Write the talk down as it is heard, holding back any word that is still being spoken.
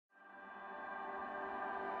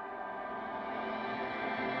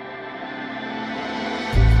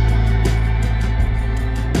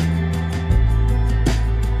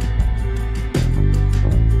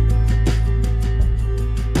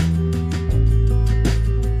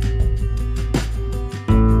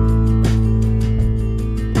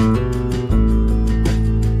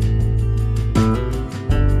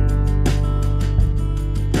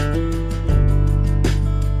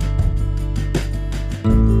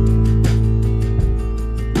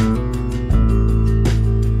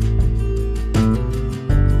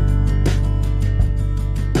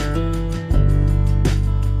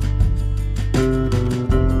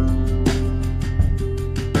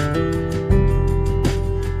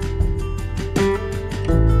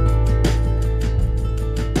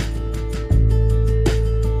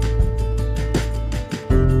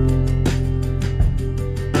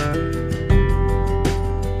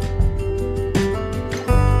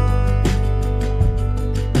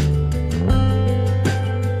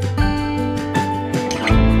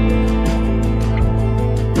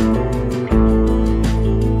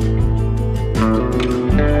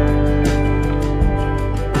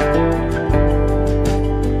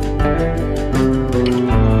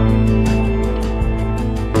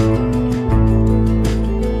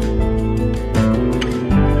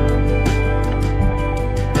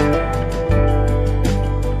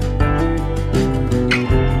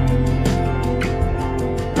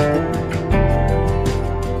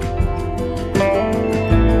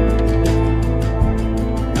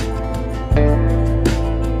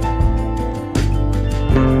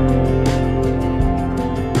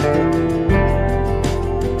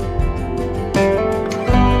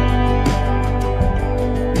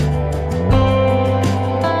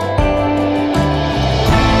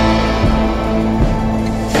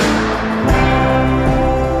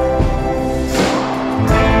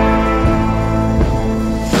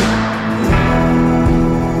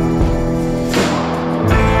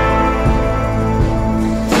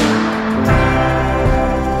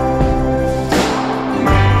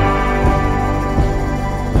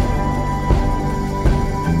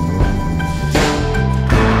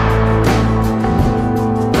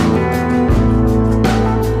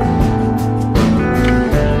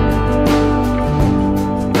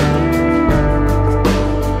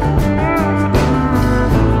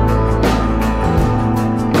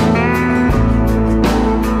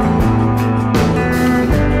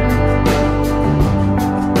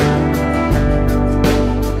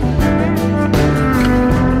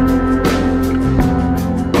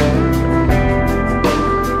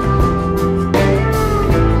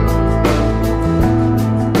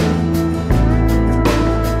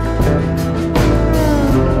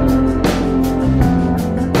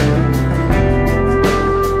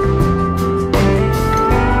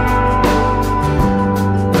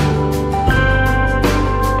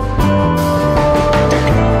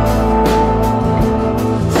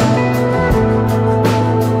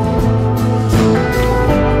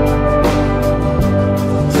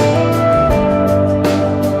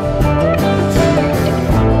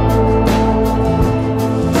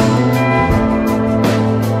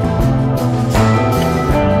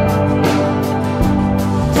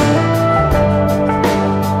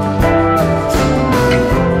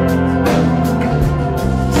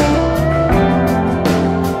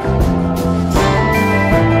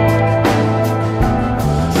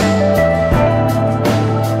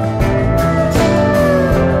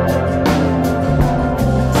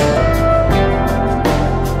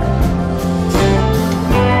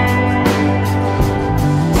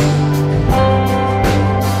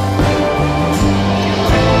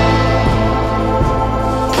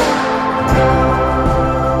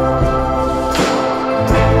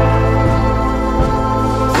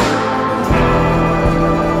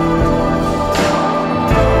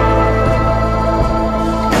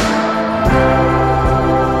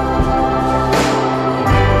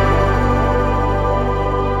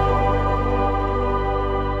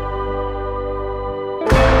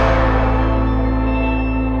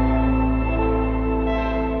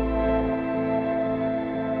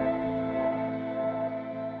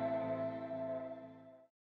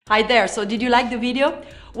Hi there, so did you like the video?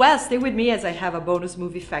 Well, stay with me as I have a bonus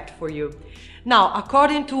movie fact for you. Now,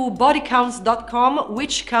 according to bodycounts.com,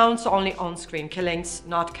 which counts only on-screen killings,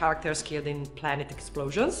 not characters killed in planet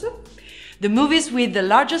explosions, the movies with the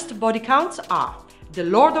largest body counts are The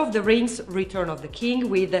Lord of the Rings, Return of the King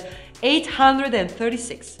with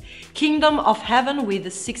 836, Kingdom of Heaven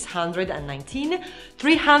with 619,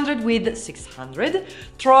 300 with 600,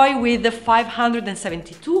 Troy with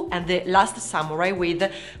 572, and The Last Samurai with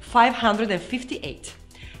 558.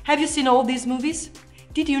 Have you seen all these movies?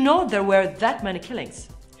 Did you know there were that many killings?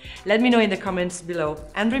 Let me know in the comments below.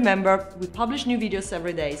 And remember, we publish new videos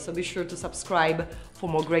every day, so be sure to subscribe for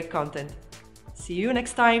more great content. See you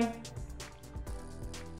next time!